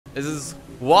This is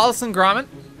Wallace and Gromit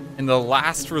in The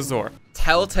Last Resort.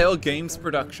 Telltale Games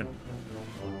production.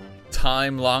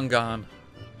 Time long gone.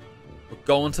 We're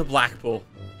going to Blackpool.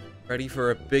 Ready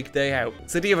for a big day out.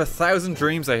 City of 1,000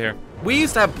 dreams, I hear. We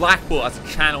used to have Blackpool as a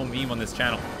channel meme on this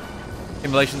channel.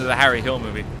 In relation to the Harry Hill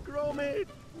movie. Gromit,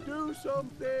 do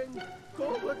something.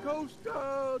 Call the Coast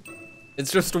Guard.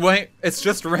 It's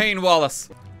just rain, Wallace.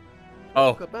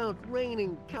 Oh. Talk about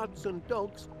raining cats and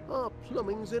dogs. Our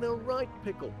plumbing's in a right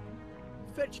pickle.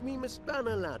 Fetch me my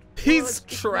spanner, lad. He's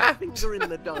trapped. Finger in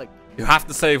the dike. You have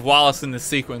to save Wallace in this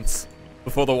sequence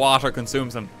before the water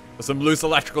consumes him. There's some loose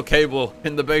electrical cable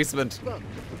in the basement.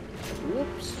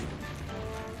 Whoops.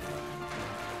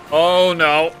 Oh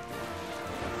no.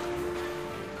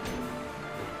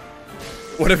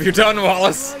 What have you done,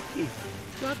 Wallace? Crikey,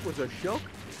 that was a shock.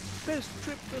 Best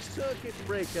trip the circuit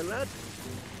breaker, lad.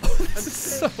 This is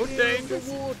so dangerous.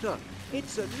 Water.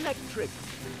 It's electric.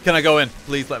 Can I go in?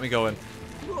 Please let me go in.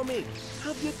 Gromit,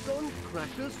 have you done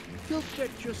crackers? You'll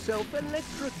get yourself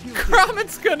electrocuted.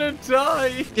 Gromit's gonna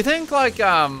die. You think like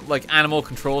animal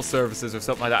control services or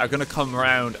something like that are gonna come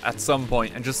around at some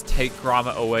point and just take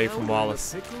Gromit away from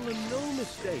Wallace? No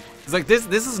mistake. It's like this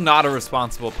is not a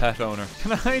responsible pet owner.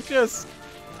 Can I just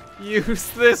use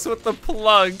this with the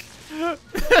plug?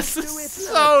 This is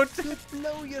so to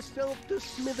blow yourself to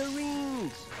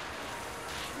smithereens.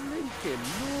 Lincoln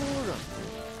Nora.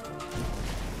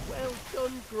 Well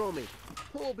done, Gromit.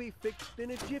 All be fixed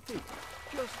in a jiffy.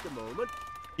 Just a moment.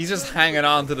 He's just hanging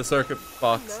on to the circuit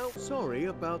box. Now, sorry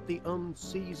about the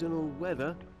unseasonal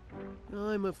weather.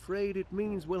 I'm afraid it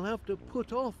means we'll have to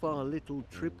put off our little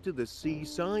trip to the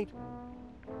seaside.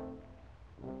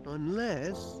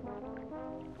 Unless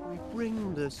we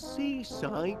bring the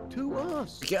seaside to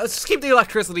us. Yeah, let's just keep the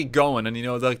electricity going and, you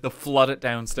know, like the flood it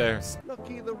downstairs.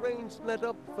 Lucky the rain's let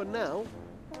up for now.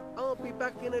 I'll be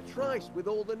back in a trice with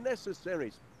all the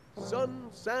necessaries. Sun,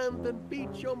 sand, and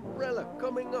beach umbrella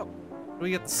coming up. Where do we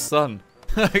get the sun?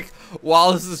 Like,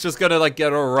 Wallace is just gonna, like,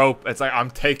 get a rope. It's like, I'm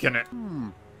taking it.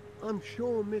 I'm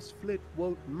sure Miss Flit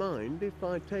won't mind if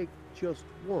I take just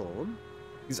one.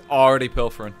 He's already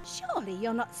pilfering. Surely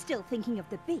you're not still thinking of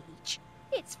the beach.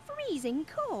 It's freezing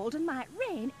cold and might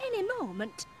rain any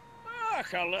moment.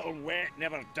 Ach, a little wet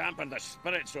never dampened the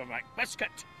spirits of my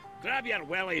biscuit. Grab your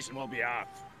wellies and we'll be off.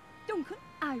 Duncan,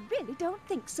 I really don't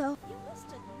think so. You must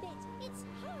admit, it's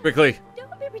hard. Quickly,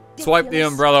 Don't be ridiculous. swipe the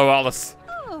umbrella, Wallace.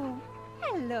 Oh,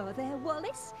 hello there,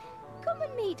 Wallace. Come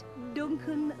and meet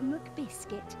Duncan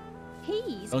McBiscuit.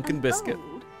 He's Duncan an Biscuit.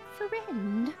 old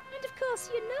friend. And of course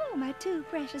you know my two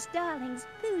precious darlings,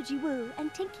 Poogie Woo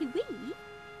and Tinky Wee.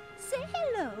 Say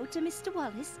hello to Mr.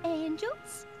 Wallace,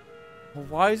 angels.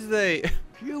 Why do they...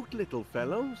 Cute little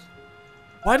fellows.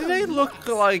 Why do they look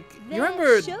like... You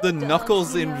remember the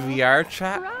Knuckles in VR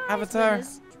chat avatar? Can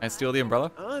I steal the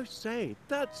umbrella? I say,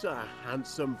 that's a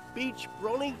handsome beach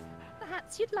brolly.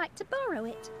 Perhaps you'd like to borrow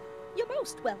it. You're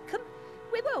most welcome.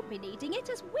 We won't be needing it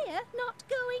as we're not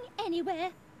going anywhere.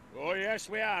 Oh, yes,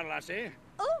 we are, lassie.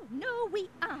 Oh, no, we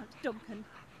aren't, Duncan.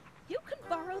 You can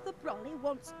borrow the brolly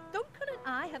once Duncan and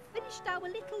I have finished our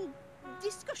little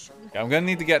discussion. Yeah, I'm gonna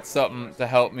need to get something to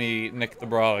help me nick the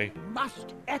brolly.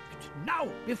 Must act now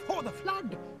before the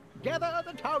flood. Gather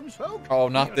the townsfolk. Oh,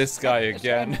 not We'll this set guy the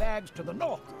again. sandbags to the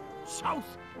north,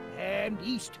 south, and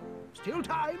east. Still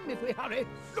time if we hurry.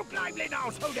 Look lively now,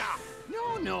 soldier.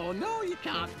 No, you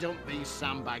can't dump these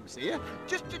sandbags here.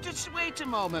 Just wait a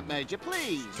moment, Major,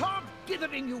 please. Stop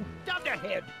dithering, you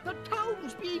dunderhead. The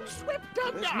town's being swept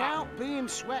under. It's now being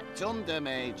swept under,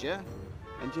 Major.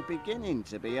 And you're beginning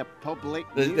to be a public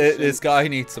This guy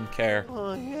needs some care.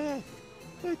 Oh, yeah.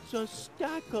 It's a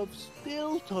stack of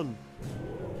Stilton.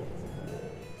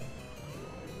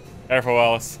 Careful,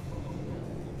 Wallace.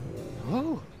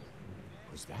 Oh,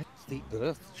 was that the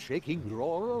earth-shaking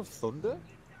roar of thunder?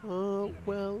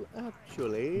 Well,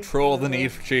 actually... Control the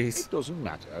need for cheese. It doesn't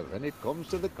matter when it comes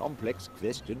to the complex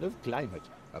question of climate.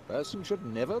 A person should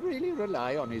never really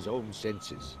rely on his own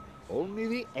senses. Only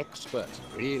the experts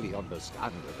really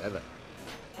understand the weather.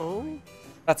 Oh?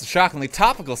 That's a shockingly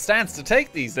topical stance to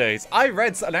take these days. I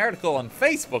read an article on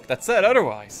Facebook that said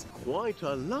otherwise. Quite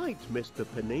a light, Mr.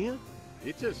 Panea.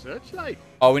 It's a searchlight.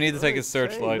 Oh, we need to take a I'd say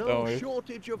searchlight, no don't we?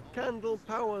 shortage of candle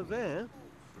power there.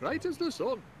 Bright as the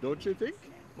sun, don't you think?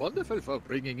 Wonderful for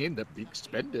bringing in the big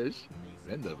spenders.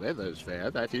 When the weather's fair,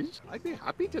 that is. I'd be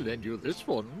happy to lend you this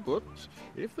one, but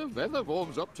if the weather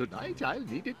warms up tonight, I'll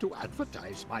need it to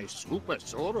advertise my super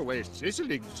soaraway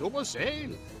sizzling summer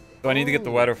sale. Do I need to get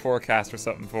the weather forecast or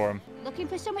something for him? Looking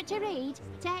for something to read?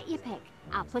 Take your pick.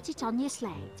 I'll put it on your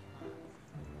slate.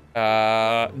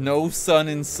 No sun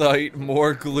in sight,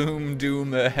 more gloom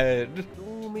doom ahead.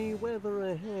 Gloomy stormy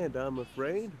weather ahead, I'm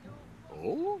afraid.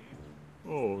 Oh?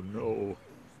 Oh no.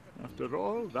 After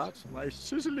all that, my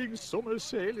sizzling summer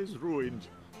sail is ruined.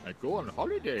 I go on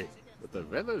holiday, but the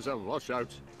weather's a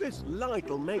washout. This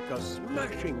light'll make a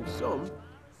smashing sun.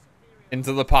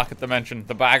 Into the pocket dimension,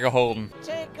 the bag of holding.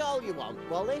 Take all you want,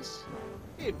 Wallace.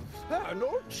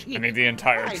 Infernal cheek. I need the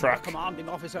entire I'm truck. the commanding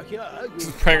officer here.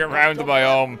 Just bring it round to my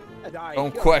home.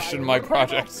 Don't question my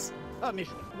projects.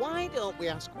 Why don't we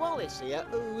ask Wallace here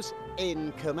who's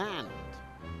in command?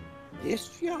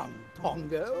 This young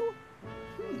Pongo?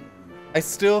 I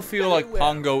still feel Very like well.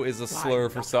 Pongo is a slur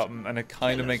for something, and it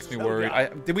kind of makes me worried.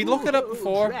 Did we look it up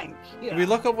before? Did we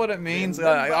look up what it means?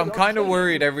 I'm kind of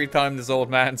worried every time this old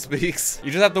man speaks.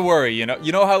 You just have to worry, you know?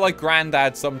 You know how like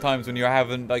granddad sometimes when you're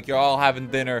having, like you're all having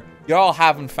dinner, you're all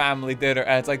having family dinner,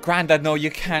 and it's like, granddad, no,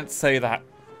 you can't say that.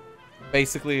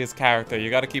 Basically his character, you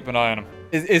gotta keep an eye on him.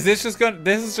 Is this just gonna,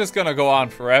 this is just gonna go on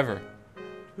forever.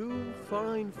 Two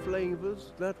fine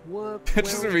flavors that work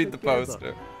Just well read the together.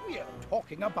 poster. We're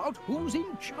talking about who's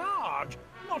in charge,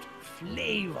 not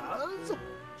flavors.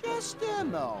 Just a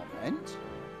moment.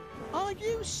 Are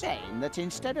you saying that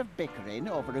instead of bickering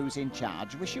over who's in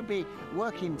charge, we should be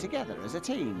working together as a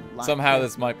team? Like Somehow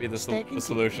this might be the Staking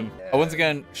solution. Once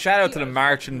again, shout out to the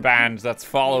marching band that's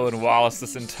following Wallace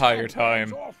this entire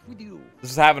time. Off with you.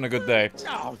 Just having a good day.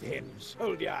 Now then,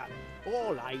 soldier.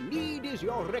 All I need is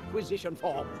your requisition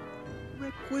form.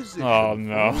 Requisition. Oh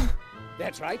no.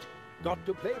 That's right. Got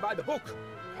to play by the book.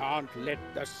 Can't let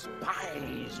the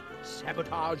spies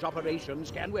sabotage operations,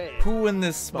 can we? Who in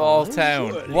this small town?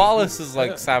 Surely Wallace is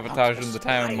like not sabotaging the the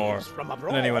town more spies from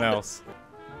than anyone abroad. else.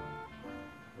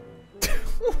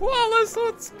 Wallace,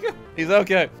 what's good? He's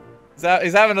okay.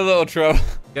 He's having a little trouble.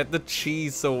 Get the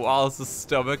cheese so Wallace's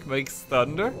stomach makes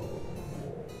thunder?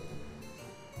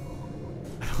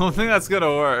 I don't think that's gonna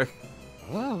work.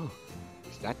 Oh,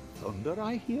 is that thunder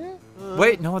I hear?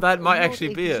 Wait, no, that might Not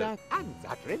actually be it. exact- And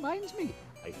that reminds me,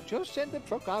 I just sent the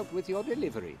truck out with your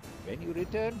delivery. When you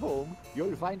return home,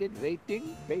 you'll find it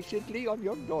waiting patiently on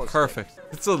your doorstep. Perfect.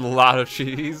 It's a lot of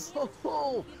cheese.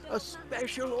 Oh, a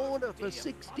special order for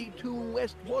 62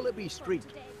 West Wallaby Street.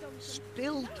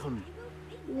 Stilton.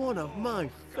 One of my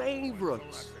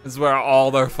favorites. This is where all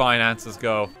their finances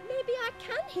go. Maybe I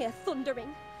can hear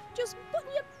thundering. Just button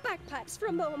your bagpipes for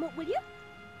a moment, will you?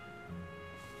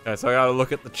 Okay, so I gotta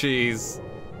look at the cheese.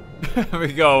 Here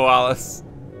we go, Wallace.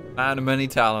 Man of many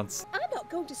talents. I'm not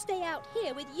going to stay out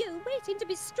here with you waiting to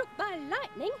be struck by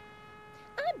lightning.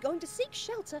 I'm going to seek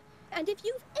shelter, and if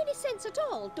you've any sense at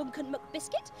all, Duncan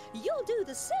McBiscuit, you'll do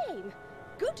the same.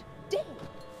 Good day.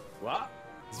 What?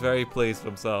 He's very pleased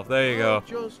with himself. There you I'll go.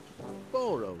 just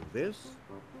borrow this.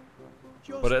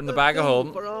 Just Put it in the a bag of thing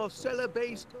holding. for our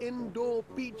cellar-based indoor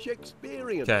beach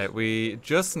experience. Okay, we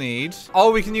just need...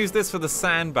 Oh, we can use this for the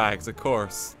sandbags, of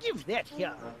course. Give that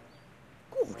here.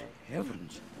 Good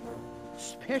heavens.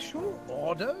 Special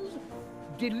orders?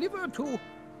 Deliver to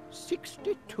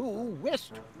 62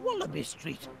 West Wallaby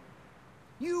Street.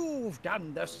 You've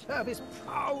done the service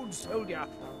proud, soldier.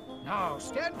 Now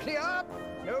stand clear.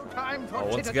 No time for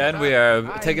Once chitter again, chatter. we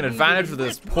are I taking need advantage you of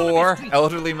this in West Wallaby poor Street.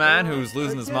 elderly man who's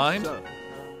losing his Yes, mind. sir.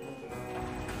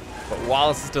 But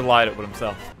Wallace is delighted with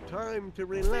himself. Time to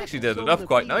relax. Actually did it on up the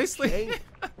quite beach, nicely. eh?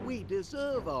 We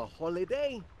deserve a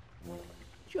holiday.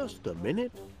 Just a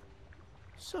minute.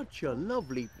 Such a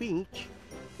lovely beach.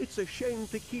 It's a shame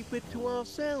to keep it to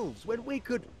ourselves when we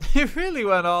could He really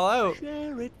went all out.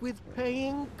 share it with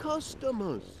paying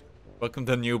customers. Welcome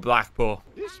to New Blackpool.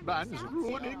 This man's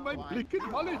ruining my blinking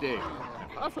holiday.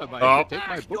 Half a mind Oh. to take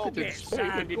my Don't bucket and get spade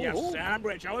and sand in go your home.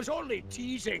 sandwich. I was only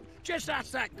teasing. Just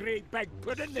ask that great big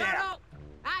pudding Shut there. up!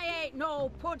 I ain't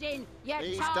no pudding. You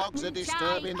These talk dogs are and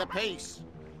disturbing jive. the peace.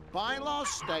 Bylaws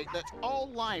state that all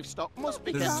livestock must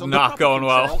be This kept is on the not property going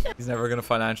well. themselves. He's never going to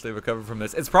financially recover from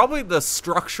this. It's probably the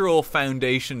structural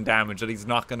foundation damage that he's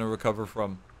not going to recover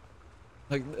from.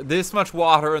 Like, this much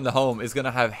water in the home is going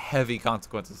to have heavy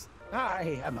consequences.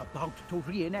 I am about to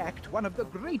reenact one of the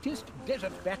greatest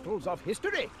desert battles of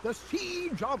history, the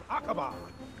Siege of Aqaba.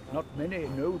 Not many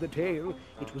know the tale.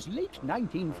 It was late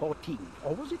 1914,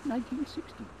 or was it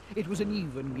 1960? It was an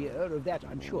even year of that,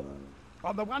 I'm sure.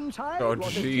 On the one side Oh,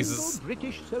 was Jesus. a single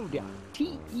British soldier,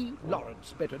 T.E.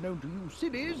 Lawrence, better known to you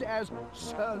civvies as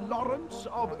Sir Lawrence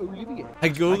of Olivier. I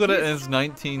googled it and it's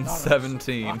Lawrence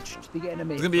 1917. watched the enemy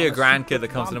There's gonna be a from grandkid secret that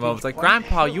comes in a moment. It's like, vantage point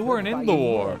Grandpa, you weren't in sheltered the by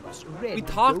war. enormous red We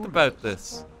talked boulders. about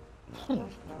this.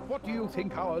 What do you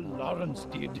think our Lawrence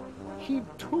did? He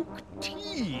took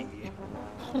tea.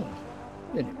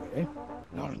 Anyway,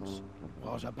 Lawrence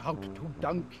was about to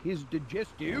dunk his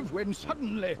digestive when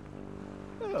suddenly...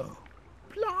 Oh,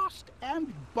 blast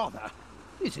and bother.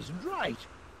 This isn't right.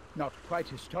 Not quite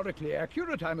historically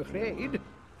accurate, I'm afraid.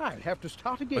 I'll have to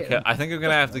start again. Okay, I think I'm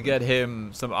gonna have to get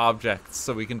him some objects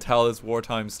so we can tell his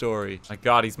wartime story. My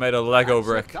God, he's made a Lego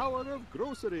brick. That's a tower of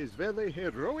groceries where the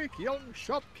heroic young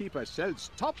shopkeeper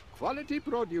sells top quality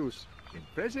produce.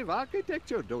 Impressive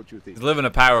architecture, don't you think? He's living a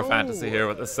power fantasy here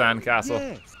with the sandcastle.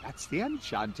 Yes, that's the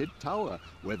enchanted tower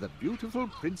where the beautiful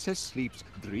princess sleeps,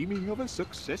 dreaming of a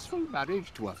successful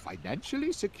marriage to a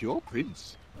financially secure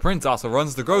prince. Prince also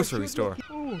runs the grocery store.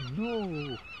 Oh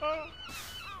no.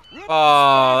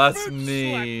 Oh, that's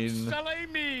mean. Silly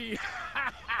me.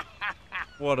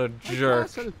 What a jerk.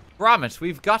 Gromit,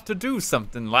 we've got to do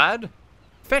something, lad.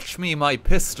 Fetch me my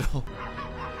pistol.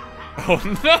 Oh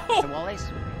no! Sir Wallace,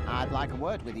 I'd like a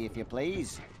word with you, if you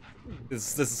please.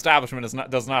 This establishment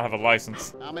does not have a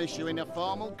license. I'm issuing a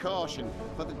formal caution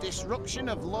for the disruption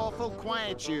of lawful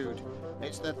quietude.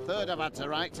 It's the third I've had to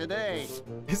write today.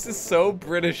 This is so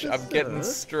British, I'm getting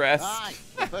stressed. Aye,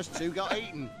 the first two got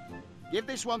eaten. Give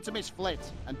this one to Miss Flit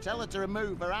and tell her to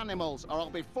remove her animals or I'll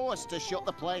be forced to shut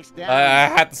the place down. I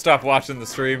had to stop watching the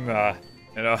stream,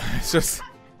 you know, it's just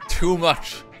too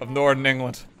much of Northern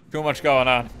England. Too much going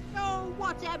on. Oh,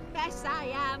 what a mess I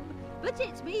am. But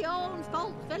it's me own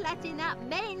fault for letting that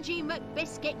mangy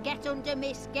McBiscuit get under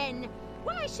me skin.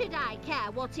 Why should I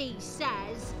care what he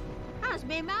says? As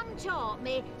me mum taught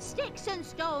me, sticks and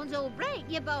stones will break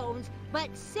your bones,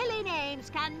 but silly names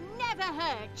can never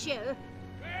hurt you.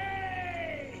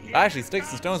 Actually, sticks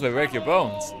and stones may break your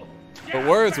bones, but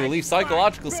words will leave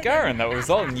psychological scarring that will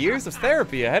result in years of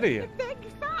therapy ahead of you. Big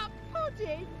fat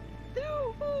pudding.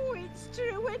 Oh, it's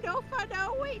true enough, I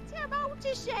know it. I'm out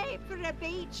of shape for a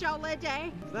beach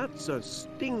holiday. That's a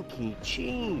stinky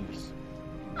cheese.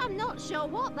 I'm not sure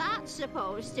what that's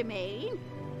supposed to mean.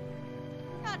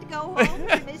 I'd go home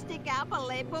to Mr.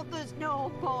 Gabberley, but there's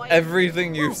no point.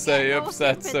 Everything you Won't say get no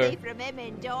upsets her. sympathy from him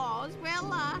indoors,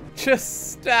 will I?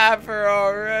 Just stab her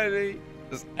already.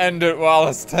 Just end it,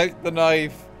 Wallace. Take the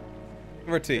knife. Give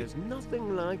her tea. There's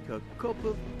nothing like a cup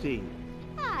of tea.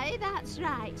 Aye, that's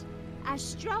right. A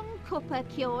strong cuppa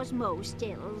cures most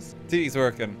ills. Tea's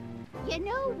working. You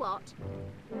know what?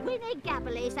 Winnie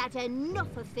Gabberley's had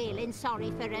enough of feeling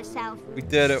sorry for herself. We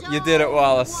did it. You did it,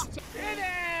 Wallace. what- Hey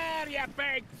there, you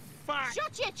big fuck.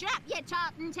 Shut your trap, you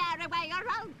tartan tearaway, or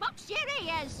I'll box your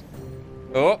ears.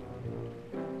 Oh.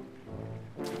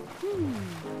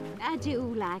 I do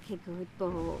like a good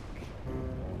book.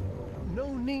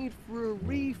 No need for a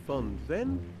refund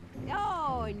then.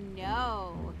 Oh,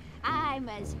 no. I'm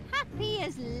as happy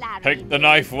as Larry. Take the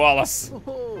knife, Wallace.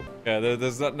 Oh, Yeah,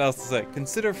 there's nothing else to say.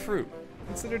 Consider fruit.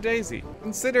 Consider daisy.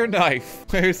 Consider knife.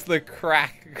 Where's the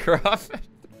crack, Gromit?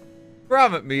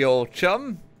 Gromit, me old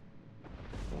chum.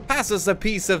 Pass us a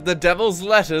piece of the devil's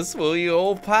lettuce, will you,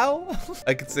 old pal?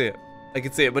 I can see it. I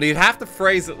can see it, but he'd have to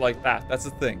phrase it like that. That's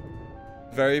the thing.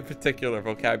 Very particular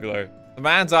vocabulary. The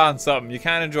man's on something. You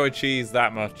can't enjoy cheese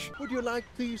that much. would you like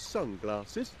these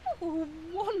sunglasses? Oh,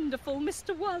 wonderful,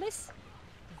 Mr. Wallace.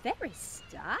 Very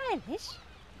stylish.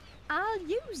 I'll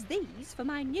use these for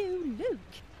my new Luke.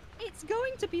 It's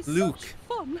going to be Luke. such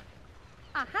fun.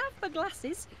 I have the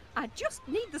glasses. I just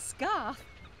need the scarf.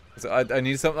 So I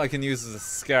need something I can use as a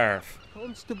scarf.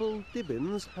 Constable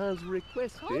Dibbins has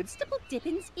requested. Constable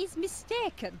Dibbins is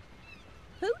mistaken.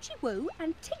 Poochie Woo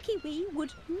and Tinky Wee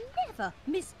would never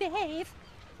misbehave.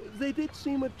 They did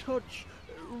seem a touch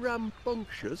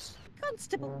rambunctious.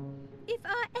 Constable, if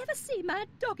I ever see my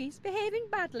doggies behaving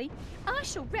badly, I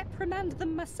shall reprimand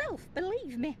them myself,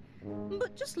 believe me.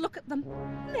 But just look at them.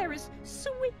 They're as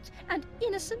sweet and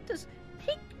innocent as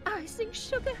pink icing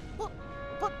sugar.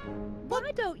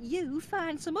 Why don't you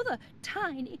find some other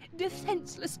tiny,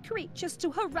 defenseless creatures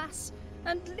to harass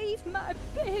and leave my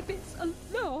babies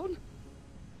alone?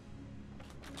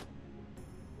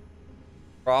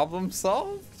 Problem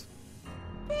solved?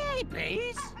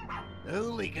 Babies?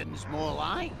 Hooligans, more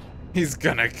like. He's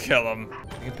gonna kill him.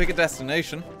 You can pick a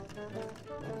destination.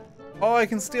 Oh, I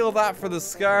can steal that for the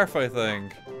scarf, I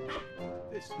think.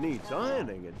 This needs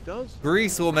ironing, it does.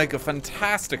 Grease will make a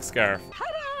fantastic scarf.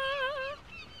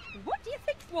 Ta-da! What do you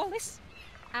think, Wallace?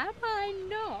 Am I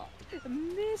not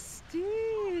mysterious?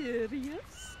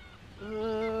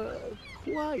 Quite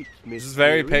mysterious. This is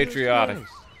very patriotic.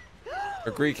 yes.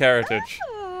 For Greek heritage.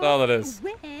 That's all it is.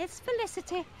 Where's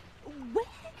Felicity? Where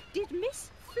did Miss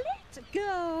Flit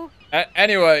go?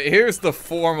 Anyway, here's the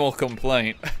formal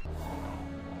complaint.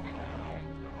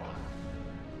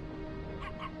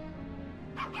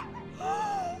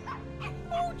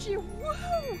 Poochie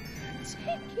Woo!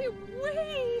 Take it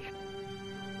away!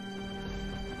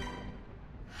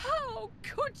 How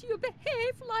could you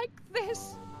behave like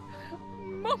this?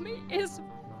 Mummy is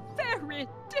very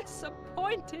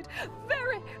disappointed.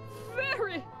 Very,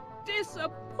 very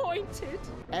disappointed.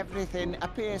 Everything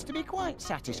appears to be quite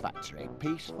satisfactory,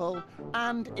 peaceful,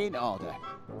 and in order.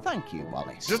 Thank you,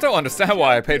 Wallace. Just don't understand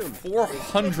why I paid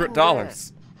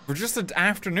 $400 for just an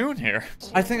afternoon here.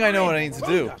 I think I know what I need to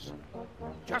do.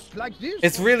 Just like this.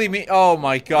 It's really me. Oh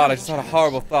my god, I just had a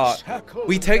horrible thought.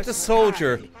 We take the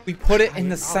soldier, we put it in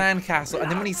the sandcastle,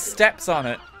 and then when he steps on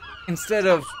it, instead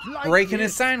of breaking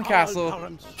his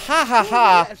sandcastle, ha ha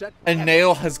ha, a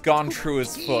nail has gone through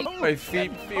his foot. My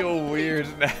feet feel weird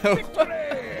now.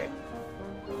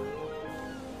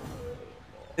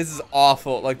 This is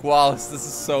awful. Like, Wallace, this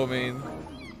is so mean.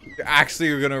 You're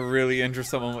actually gonna really injure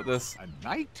someone with this. A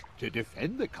knight to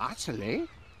defend the castle, eh?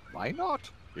 Why not?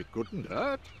 It couldn't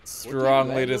hurt.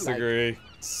 Strongly disagree.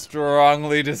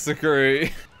 Strongly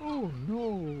disagree. Oh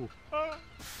no.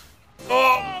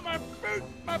 Oh, my foot!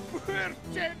 My poor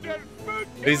tender foot!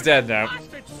 He's dead now.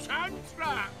 Blasted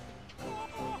soundtrack!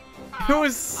 Who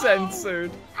is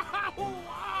censored? Ow,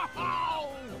 ow.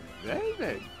 Well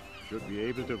then, should be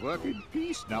able to work in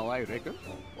peace now, I reckon.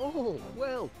 Oh,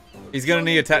 well. He's gonna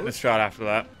need a tetanus shot after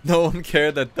that. No one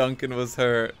cared that Duncan was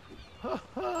hurt.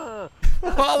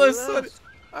 Wallace,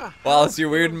 Wallace,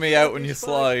 you're weirding me out when you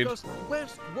slide.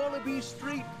 West Wallaby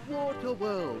Street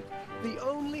Waterworld, the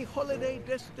only holiday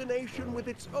destination with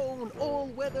its own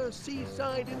all-weather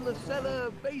seaside in the cellar I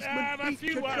basement have a beach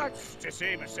few attraction. words to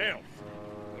say myself.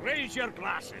 Raise your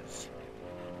glasses.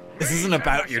 This isn't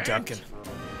about you, Duncan.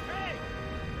 Hey,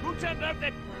 who turned out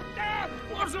the... Ah,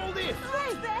 what's all this?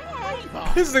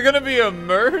 Is there gonna be a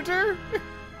murder?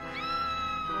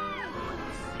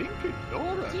 Thinking,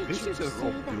 Nora, this is a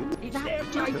rough blue.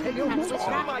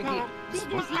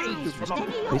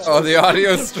 Oh, the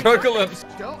audio's struggling.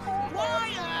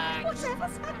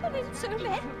 Whatever's happening to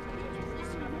me?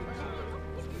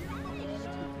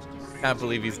 Can't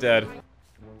believe he's dead.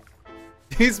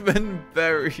 He's been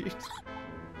buried.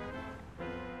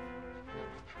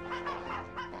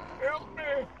 Help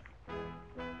me!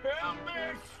 Help me,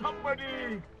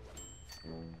 somebody!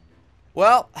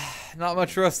 Well, not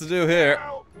much for us to do here.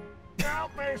 Help!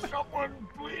 Help me, someone,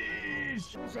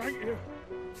 please! Thank you,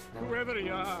 whoever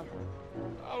you are.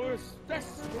 I was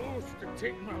this close to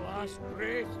taking my last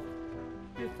breath.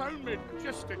 You found me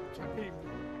just in time.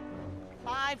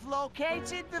 I've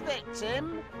located the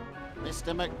victim.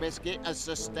 Mr. McBiscuit has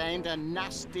sustained a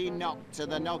nasty knock to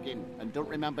the noggin and don't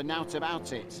remember naught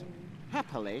about it.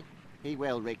 Happily, he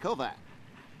will recover.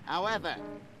 However,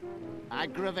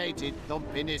 aggravated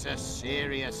thumping is a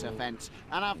serious offence,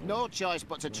 and I've no choice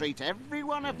but to treat every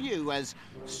one of you as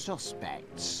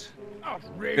suspects.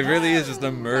 It really is just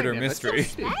a murder mystery.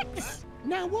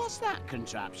 Now, what's that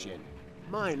contraption?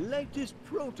 My latest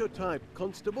prototype,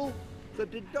 Constable. The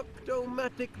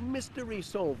Deductomatic Mystery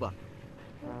Solver.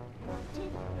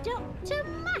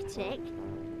 Deductomatic?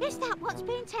 Is that what's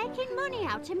been taking money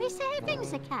out of my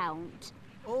savings account?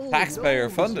 Oh, Taxpayer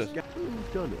no, funded. Mrs. Who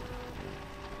done it?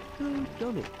 Who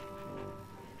done it?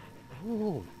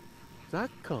 Oh, that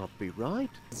can't be right.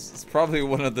 It's probably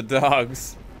one of the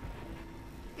dogs.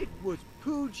 It was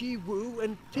Poogie Woo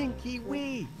and Tinky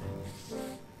Wee.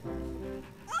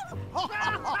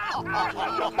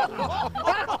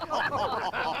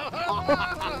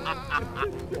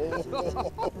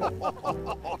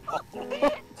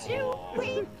 Two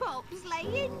wee pups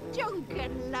laying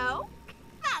Duncan low?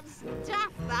 That's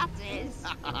daft, that is.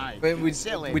 I mean, we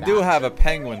do have a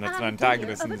penguin that's an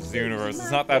antagonist in this universe.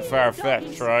 It's not that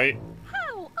far-fetched, right?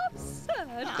 How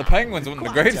absurd! The penguin's one of the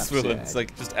Quite greatest absurd. villains,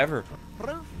 like, just ever.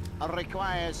 Proof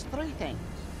requires three things.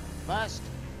 First,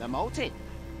 the motive.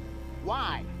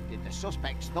 Why did the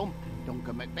suspects thump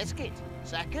Duncan McBiscuit?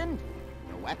 Second,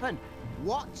 the weapon.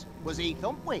 What was he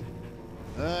thumped with?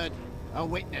 Third, a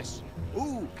witness.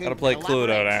 Who can Gotta play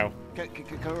Cluedo now.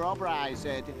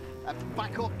 Corroborate,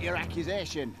 back up your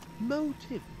accusation.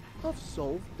 Motive. I've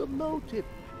solved the motive.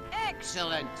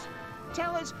 Excellent.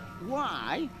 Tell us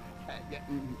why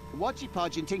Wodgy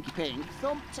Podge and Tinky Pink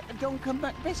thumped Duncan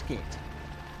McBiscuit.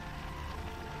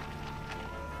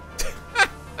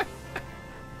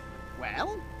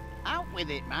 Well, out with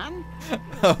it, man.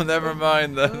 Oh, never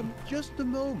mind then. Just a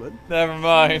moment. Never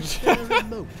mind. There's a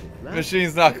motive, lad.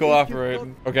 Machine's not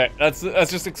cooperating. Okay, let's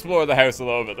just explore the house a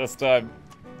little bit this time.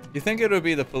 You think it would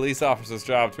be the police officer's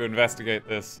job to investigate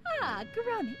this? Ah,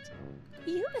 Gromit,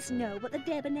 you must know what the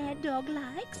debonair dog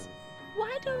likes.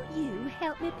 Why don't you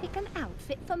help me pick an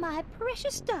outfit for my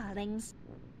precious darlings?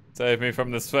 Save me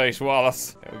from this fate,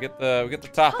 Wallace. Okay, we get the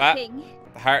top hat, Hopping,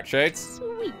 the heart shades,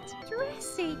 sweet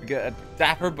dressing. we get a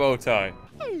dapper bow tie.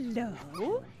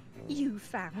 Hello, you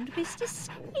found Mr.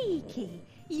 Squeaky.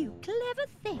 You clever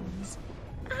things.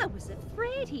 I was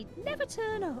afraid he'd never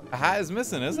turn up. A hat is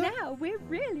missing, isn't it? Now we're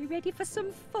really ready for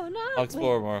some fun, aren't I'll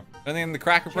explore more. Anything in the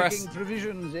cracker press? Checking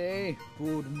provisions, eh?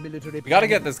 Good military. We gotta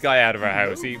get this guy out of our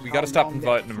house. We gotta stop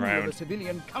inviting him around. The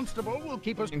civilian constable will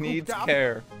keep us He needs cooped up.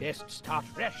 care. Best start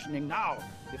rationing now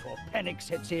before panic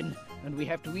sets in and we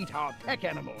have to eat our pack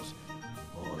animals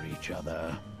or each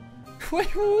other. Wait,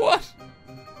 what?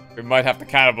 We might have to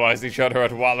cannibalize each other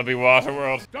at Wallaby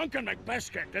Waterworld. Duncan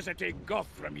McBiscuit doesn't take guff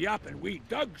from yapping wee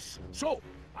dugs. So,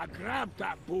 I grabbed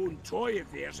that bone toy of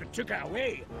theirs and took it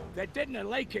away. They didn't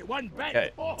like it one bit.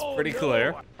 Okay, it's pretty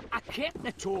clear. I kept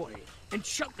the toy and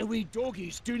chucked the wee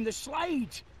doggies down the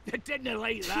slide. They didn't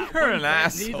like that You're one an bit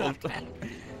asshole. neither.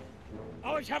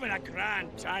 I was having a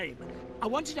grand time. I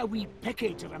wanted a wee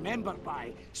picky to remember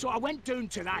by, so I went down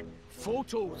to that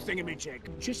photo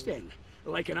thingamajig. Just then,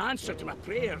 like an answer to my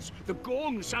prayers, the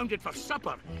gong sounded for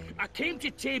supper. I came to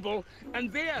table,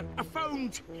 and there I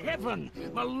found Heaven,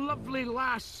 my lovely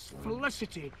lass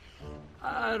Felicity.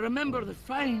 I remember the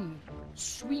fine,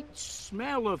 sweet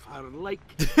smell of her, like...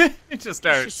 He just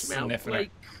started she smelled sniffing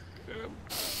like...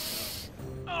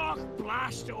 oh,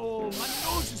 blast it all, my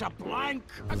nose is a blank.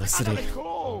 Felicity. I can't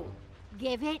recall.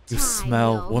 Give it You time.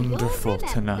 smell though. wonderful You'll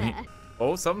tonight. remember.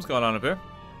 Oh, something's going on up here.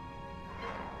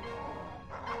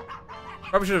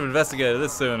 Probably should have investigated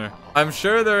this sooner. I'm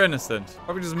sure they're innocent.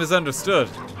 Probably just misunderstood.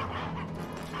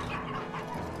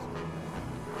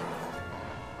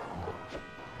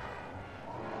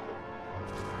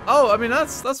 Oh, I mean,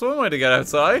 that's one way to get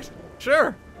outside.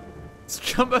 Sure. Let's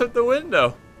jump out the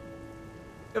window.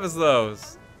 Give us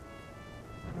those.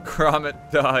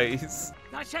 Gromit dies.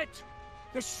 That's it.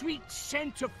 The sweet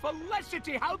scent of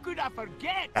Felicity. How could I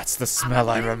forget? That's the smell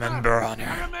I remember on I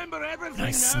her. remember everything I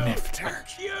now. sniffed her. I'm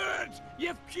cured.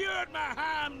 You've cured my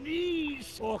ham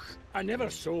knees. Och, I never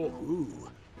saw who,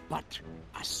 but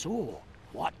I saw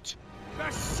what? The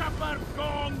supper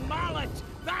gong mallet.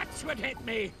 That's what hit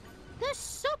me. The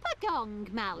supper gong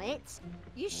mallet?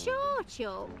 You sure,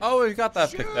 Chuck? Oh, we got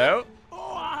that picked out.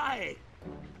 Oh, aye.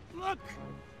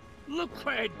 Look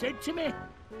what it did to me.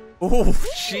 Oh,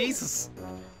 Jesus.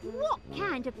 What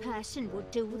kind of person would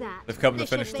do that? They've come to They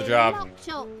finish should the be job. locked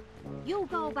up. You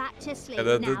go back to sleep Yeah,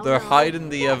 they're now, hiding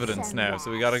the Let's evidence now, so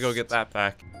we gotta go get that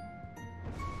back.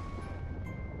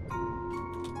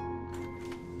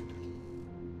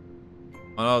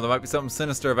 Oh no, there might be something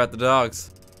sinister about the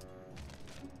dogs.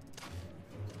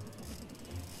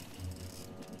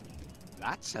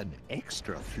 That's an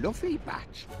extra fluffy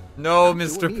batch. No,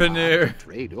 That's Mr. only hard Paneer. to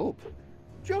trade up.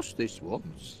 Just this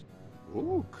once.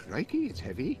 Oh, crikey, it's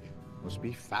heavy. Must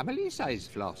be family-size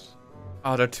floss.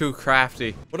 Oh, they're too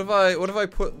crafty. What if I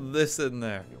put this in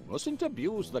there? You mustn't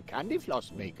abuse the candy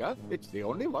floss maker. It's the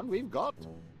only one we've got.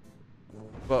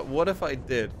 But what if I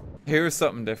did? Here's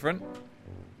something different.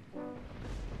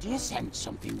 Do you sense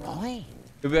something, boy?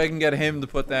 Maybe I can get him to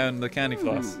put down the candy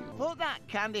floss. Put that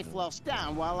candy floss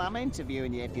down while I'm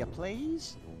interviewing you, if you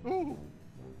please. Oh,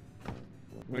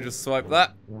 We just swipe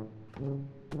that.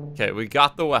 Okay, we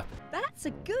got the weapon. That's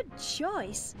a good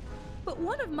choice. But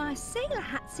one of my sailor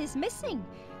hats is missing.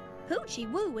 Hoochie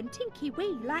Woo and Tinky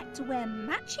Wee like to wear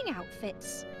matching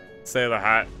outfits. Sailor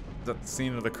hat. Is at the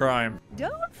scene of the crime.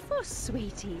 Don't fuss,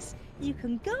 sweeties. You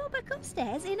can go back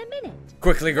upstairs in a minute.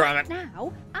 Quickly, Gromit.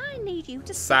 Now, I need you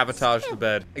to Sabotage sit the still.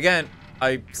 bed. Again,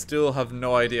 I still have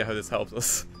no idea how this helps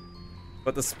us.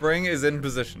 But the spring is in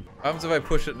position. What happens if I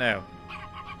push it now?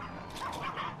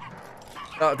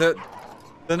 Oh,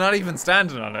 they're not even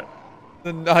standing on it.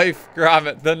 The knife,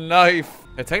 Gromit, the knife.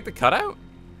 Can I take the cutout?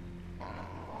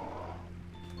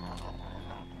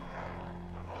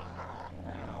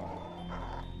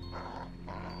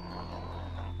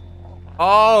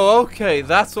 Oh, okay,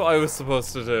 that's what I was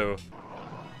supposed to do.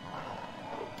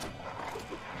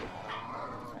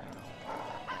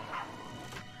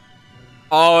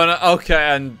 Oh, and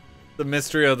okay, and the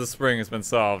mystery of the spring has been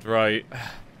solved, right?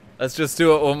 Let's just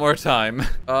do it one more time.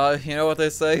 You know what they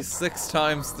say? 6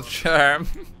 times the charm.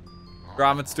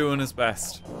 Gromit's doing his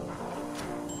best.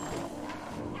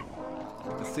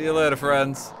 See you later,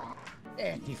 friends.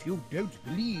 And if you don't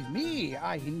believe me,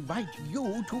 I invite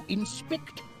you to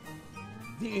inspect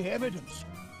the evidence.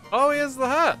 Oh, he has the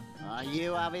hat. Are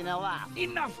you having a laugh?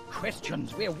 Enough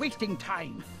questions. We're wasting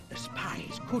time. The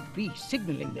spies could be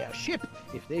signaling their ship.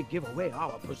 If they give away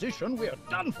our position, we're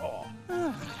done for.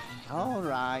 All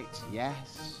right,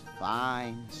 yes,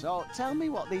 fine. So tell me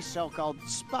what these so-called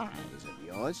spies of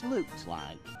yours looked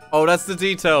like. Oh, that's the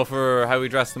detail for how we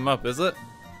dress them up, is it?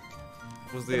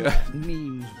 Was the?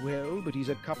 Means well, but he's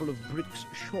a couple of bricks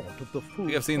short of the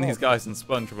full. I've seen these guys in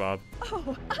SpongeBob.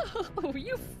 Oh,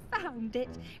 you found it.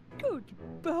 Good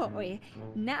boy.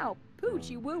 Now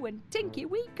Poochie Woo and Tinky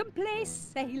Wee can play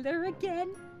sailor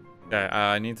again. Okay,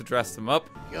 I need to dress them up.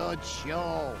 Good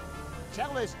show.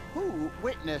 Tell us who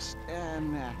witnessed,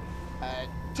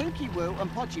 Tinky Woo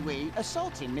and Podgy Wee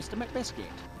assaulting Mr. McBiscuit.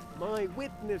 My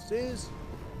witness is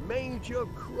Major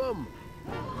Crumb.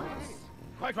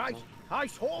 Quite right. I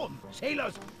saw them.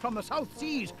 Sailors from the South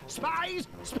Seas. Spies!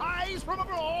 Spies from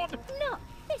abroad! Not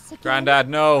this again. Granddad,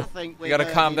 no. I think You we've gotta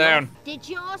heard calm down. Did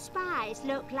your spies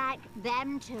look like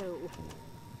them two?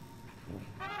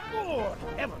 Good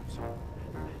heavens!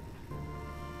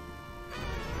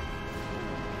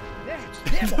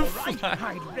 They're all right.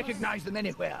 I'd recognize them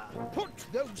anywhere. Put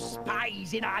those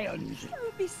spies in irons.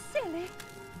 Don't be silly.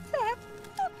 They're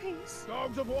puppies.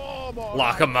 Dogs of war, boy.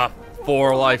 Lock them up.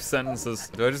 4 life sentences.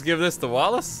 Do I just give this to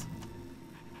Wallace?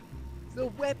 The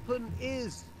weapon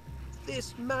is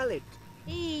this mallet.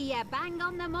 You bang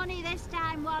on the money this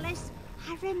time, Wallace.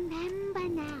 I remember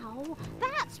now.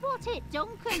 That's what it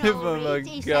Duncan Give all him a read.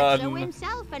 He said so gun.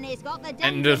 himself, and he's got the End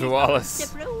dent it, in his Wallace.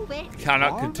 pocket to prove it.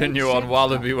 Cannot All continue makes on sense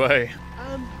Wallaby Way.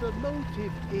 And the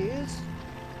motive is...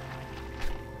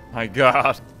 My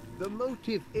God. The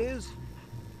motive is...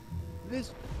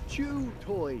 this chew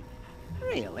toy.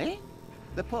 Really?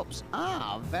 The pups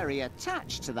are very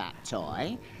attached to that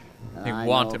toy. They I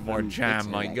wanted know more from jam, bitter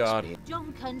my God. experience.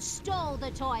 Duncan stole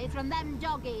the toy from them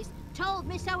doggies. Told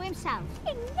me so himself.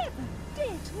 He never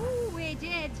did. Oh, he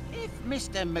did. If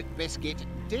Mr. McBiscuit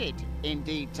did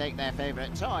indeed take their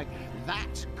favourite toy,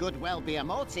 that could well be a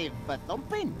motive for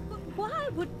thumping. But why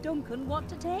would Duncan want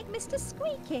to take Mr.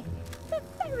 Squeaky? The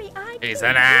very idea. He's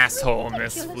an is asshole,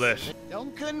 Miss ridiculous. Flish.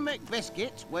 Duncan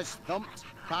McBiscuit was thumped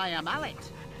by a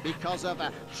mallet because of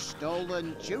a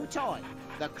stolen chew toy,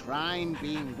 the crime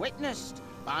being witnessed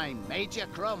by Major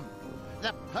Crumb.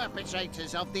 The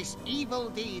perpetrators of this evil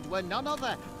deed were none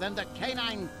other than the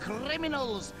canine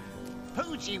criminals,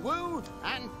 Poochie Woo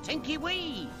and Tinky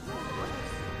Wee.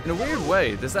 In a weird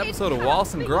way, this episode of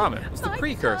Wallace and Gromit was the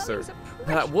precursor to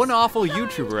that one awful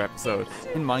YouTuber episode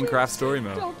in Minecraft Story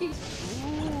Mode.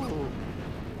 Ooh.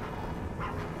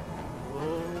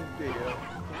 Oh dear.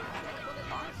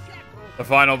 The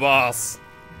final boss.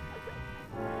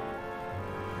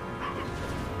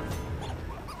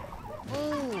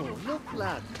 Oh, look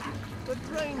lad. The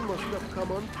drain must have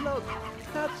come unplugged.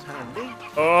 That's handy.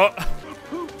 Oh,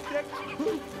 Poop Dex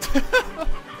poop.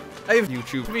 I've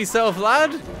YouTubed myself,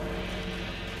 lad.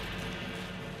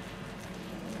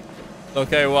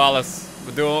 Okay, Wallace,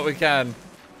 we're doing what we can.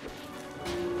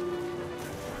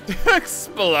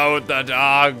 Explode the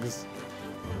dogs.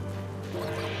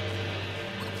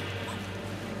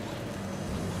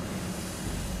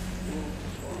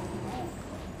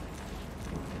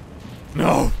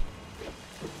 No.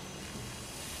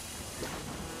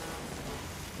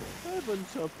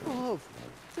 Heavens above.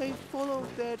 They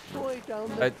followed their toy down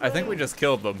the I think we drain. just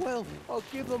killed them. Well, I'll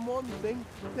give them one thing.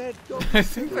 Their dogs I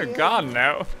think they're gone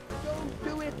now. Don't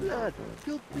do it, lad.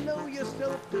 You'll blow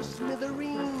yourself to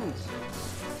smithereens.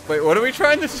 Wait, what are we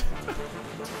trying to do?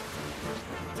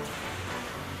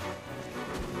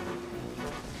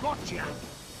 Gotcha.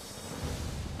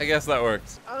 I guess that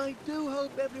works. I do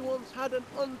hope everyone's had an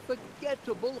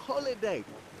unforgettable holiday,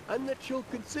 and that you'll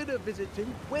consider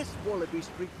visiting West Wallaby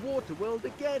Street Waterworld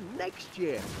again next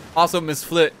year. Also, Miss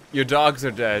Flit, your dogs are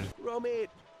dead. Gromit,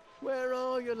 where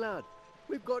are you, lad?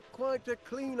 We've got quite a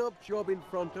clean-up job in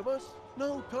front of us.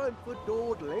 No time for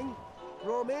dawdling.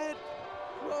 Gromit,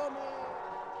 Gromit.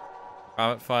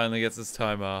 Gromit finally gets his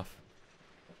time off.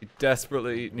 He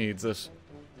desperately needs it.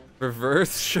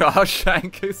 Reverse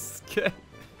Shawshank escape.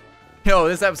 Yo,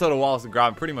 this episode of Wallace and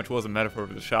Gromit pretty much was a metaphor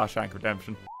for the Shawshank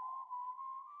Redemption.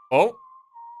 Oh.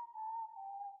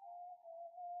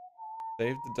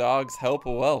 Save the dogs, help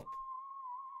a whelp.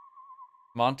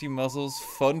 Monty Muzzle's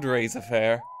fundraise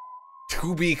affair.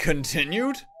 To be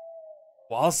continued?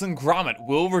 Wallace and Gromit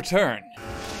will return.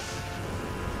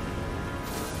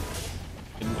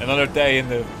 Another day in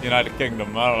the United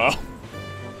Kingdom, I don't know.